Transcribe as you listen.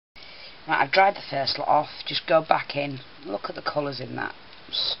Right, I've dried the first lot off. Just go back in. Look at the colours in that.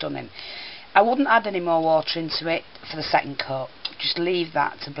 Stunning. I wouldn't add any more water into it for the second coat. Just leave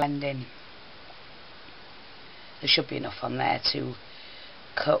that to blend in. There should be enough on there to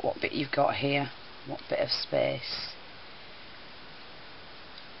coat what bit you've got here. What bit of space.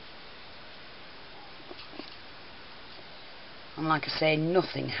 And like I say,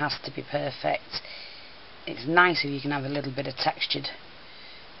 nothing has to be perfect. It's nice if you can have a little bit of textured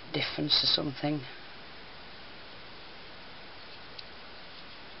difference or something.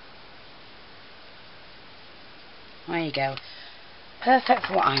 There you go. Perfect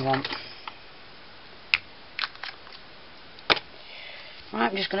for what I want. Right,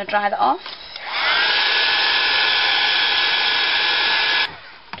 I'm just going to dry that off.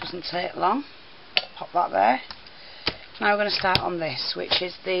 Doesn't take long. Pop that there. Now we're going to start on this, which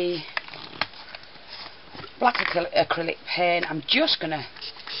is the black acrylic paint. I'm just going to,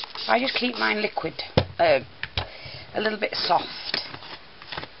 I just keep mine liquid, a little bit soft.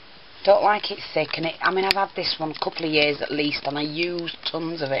 Don't like it thick, and I mean I've had this one a couple of years at least, and I use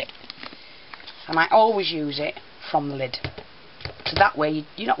tons of it, and I always use it from the lid. So that way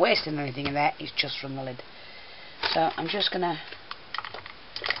you're not wasting anything in there. It's just from the lid. So I'm just going to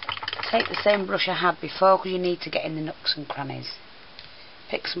take the same brush I had before, because you need to get in the nooks and crannies.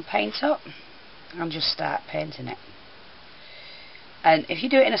 Pick some paint up and just start painting it. And if you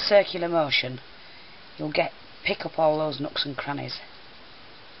do it in a circular motion, you'll pick up all those nooks and crannies.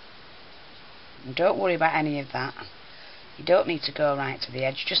 And don't worry about any of that. You don't need to go right to the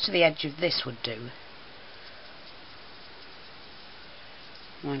edge. Just to the edge of this would do.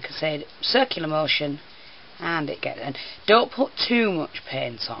 Like I said, circular motion, and and don't put too much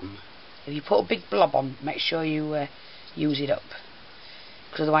paint on. If you put a big blob on, make sure you use it up,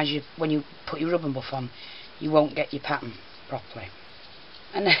 because otherwise when you put your rubbing buff on, you won't get your pattern properly.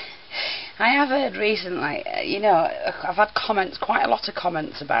 And I have heard recently, you know, I've had comments, quite a lot of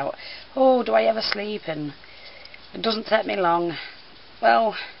comments about, oh, do I ever sleep, and it doesn't take me long.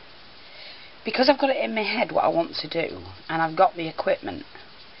 Well, because I've got it in my head what I want to do, and I've got the equipment,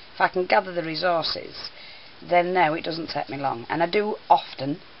 if I can gather the resources, then no, it doesn't take me long. And I do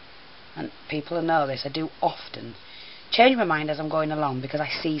often, and people know this, I do often change my mind as I'm going along, because I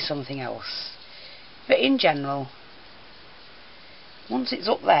see something else. But in general, once it's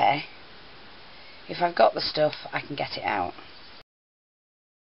up there, if I've got the stuff, I can get it out.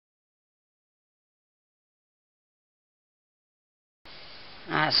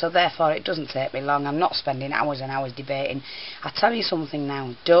 So therefore it doesn't take me long. I'm not spending hours and hours debating. I tell you something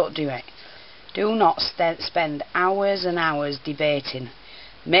now, don't do it. Do not spend hours and hours debating.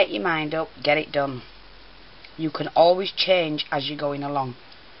 Make your mind up, get it done. You can always change as you're going along.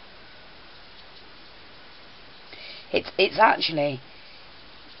 It's actually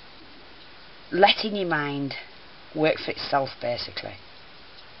letting your mind work for itself, basically.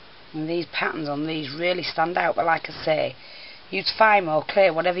 And these patterns on these really stand out, but like I say, use fine or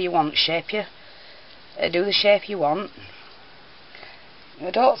clear, whatever you want, shape you. Do the shape you want.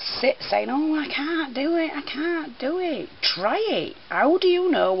 Don't sit saying, oh, I can't do it, I can't do it. Try it. How do you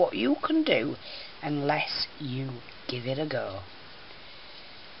know what you can do unless you give it a go?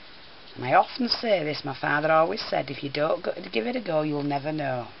 And I often say this, my father always said, if you don't give it a go, you'll never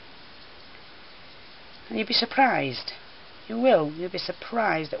know. And you'll be surprised. You will. You'll be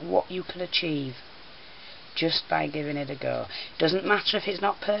surprised at what you can achieve just by giving it a go. Doesn't matter if it's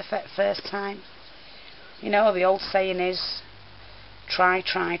not perfect first time. You know, the old saying is, try,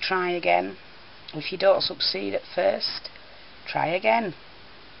 try, try again. If you don't succeed at first, try again.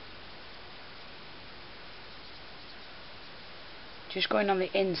 Just going on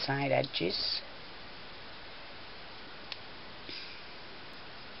the inside edges.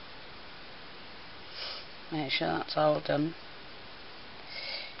 Make sure that's all done.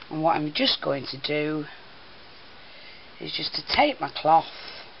 And what I'm just going to do is just to take my cloth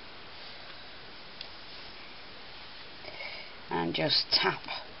and just tap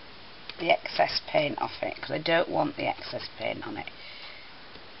the excess paint off it, because I don't want the excess paint on it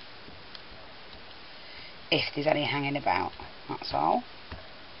if there's any hanging about, that's all.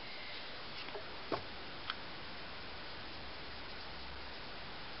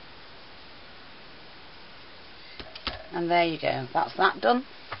 And there you go, that's that done.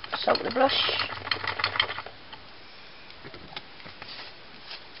 Soak the brush.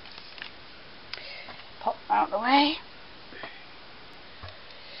 Pop out the way.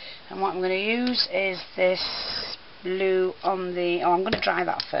 And what I'm going to use is this blue on the... oh, I'm going to dry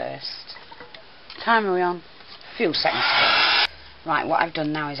that first. Time are we on? A few seconds ago. Right, what I've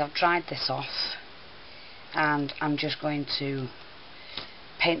done now is I've dried this off, and I'm just going to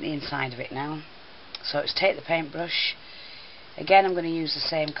paint the inside of it now. So let's take the paintbrush. Again, I'm going to use the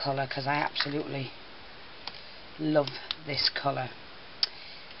same colour because I absolutely love this colour.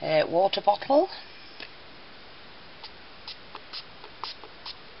 Water bottle.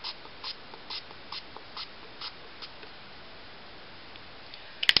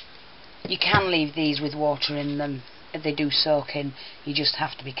 You can leave these with water in them. If they do soak in, you just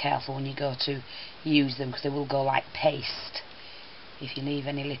have to be careful when you go to use them because they will go like paste if you leave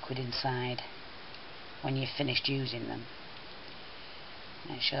any liquid inside when you've finished using them.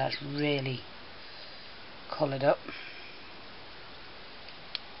 Make sure that's really coloured up.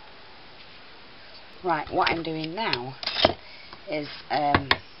 Right, what I'm doing now is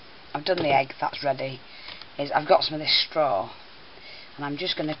I've done the egg, that's ready. I've got some of this straw and I'm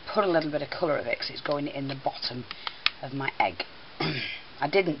just going to put a little bit of colour of it because it's going in the bottom of my egg. I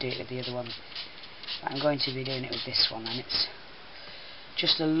didn't do it with the other one, but I'm going to be doing it with this one, and it's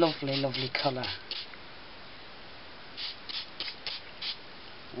just a lovely, lovely colour.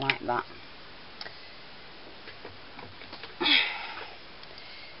 Like that.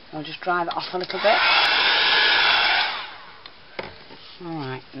 I'll just dry that off a little bit.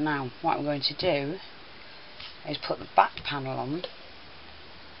 Alright, now what I'm going to do is put the back panel on.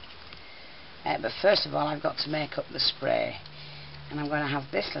 But first of all, I've got to make up the spray, and I'm going to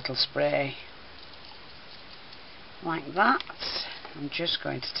have this little spray like that. I'm just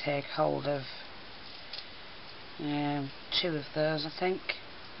going to take hold of 2 of those, I think.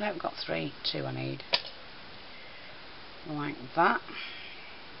 No, I've got 3, 2 I need. Like that.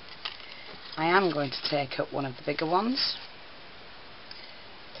 I am going to take up one of the bigger ones.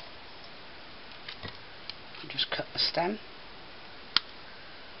 I'll just cut the stem.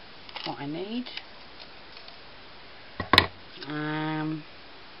 What I need. I'm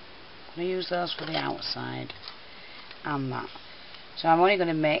going to use those for the outside and that. So I'm only going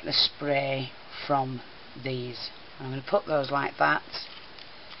to make the spray from these. I'm going to put those like that.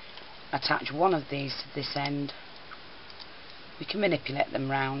 Attach one of these to this end. You can manipulate them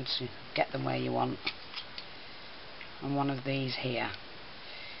round to get them where you want. And one of these here.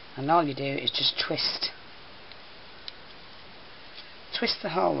 And all you do is just twist the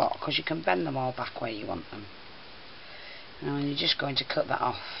whole lot, because you can bend them all back where you want them. And you're just going to cut that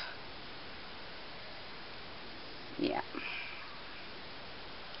off. Yeah.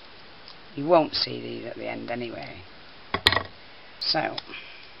 You won't see these at the end anyway. So,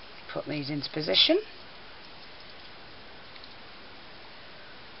 put these into position.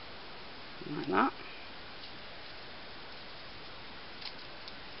 Like that.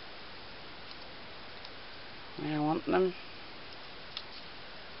 Where I want them.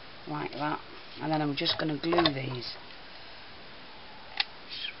 Like that. And then I'm just going to glue these.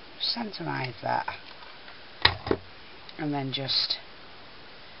 Centerize that. And then just,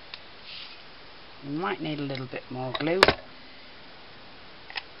 you might need a little bit more glue.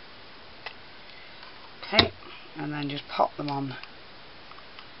 Okay, and then just pop them on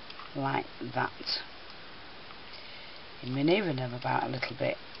like that. You manoeuvre them about a little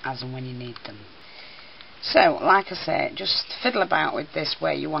bit as and when you need them. So, like I said, just fiddle about with this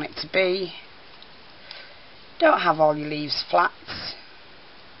where you want it to be. Don't have all your leaves flat.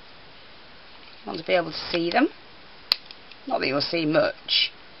 You want to be able to see them. Not that you'll see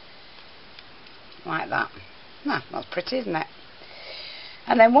much. Like that. Ah, that's pretty, isn't it?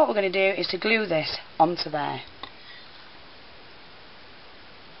 And then what we're going to do is to glue this onto there.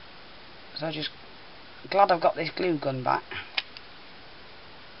 So I'm just glad I've got this glue gun back.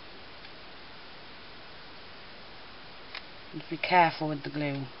 Just be careful with the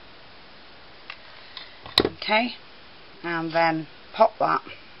glue. Okay, and then pop that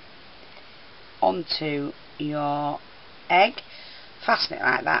onto your egg, fasten it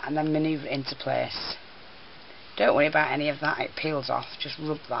like that, and then manoeuvre it into place. Don't worry about any of that, it peels off, just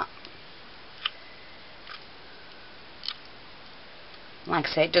rub that. Like I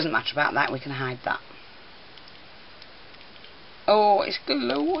say, it doesn't matter about that, we can hide that. Oh, it's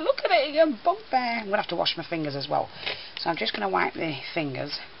glue, look at it, you bugbear. I'm going to have to wash my fingers as well. So I'm just going to wipe the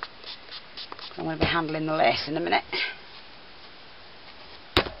fingers. I'm going to be handling the lace in a minute.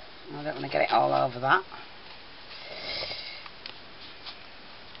 I don't want to get it all over that.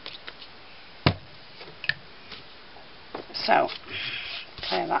 So,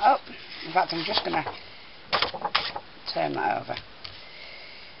 clear that up. In fact, I'm just going to turn that over.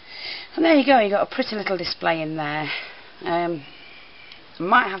 And there you go, you've got a pretty little display in there. I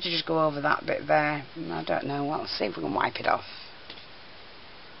might have to just go over that bit there. I don't know, well, let's see if we can wipe it off.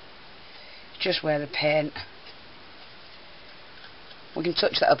 Just where the paint. We can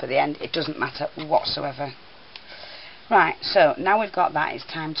touch that up at the end, it doesn't matter whatsoever. Right, so now we've got that, it's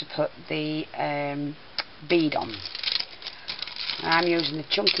time to put the bead on. I'm using the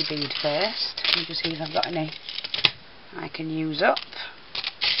chunky bead first. Let me just see if I've got any I can use up.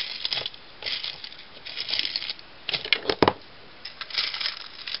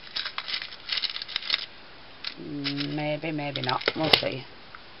 Maybe, maybe not. We'll see.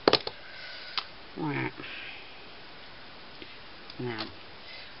 Right. Now,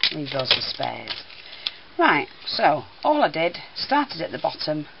 leave those for spares. Right, so all I did, started at the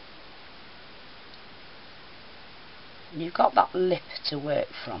bottom. You've got that lip to work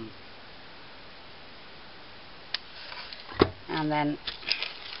from. And then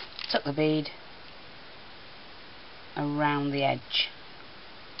took the bead around the edge.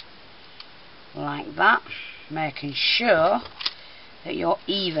 Like that, making sure that you're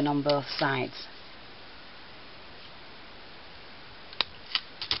even on both sides.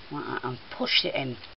 Like that, and push it in.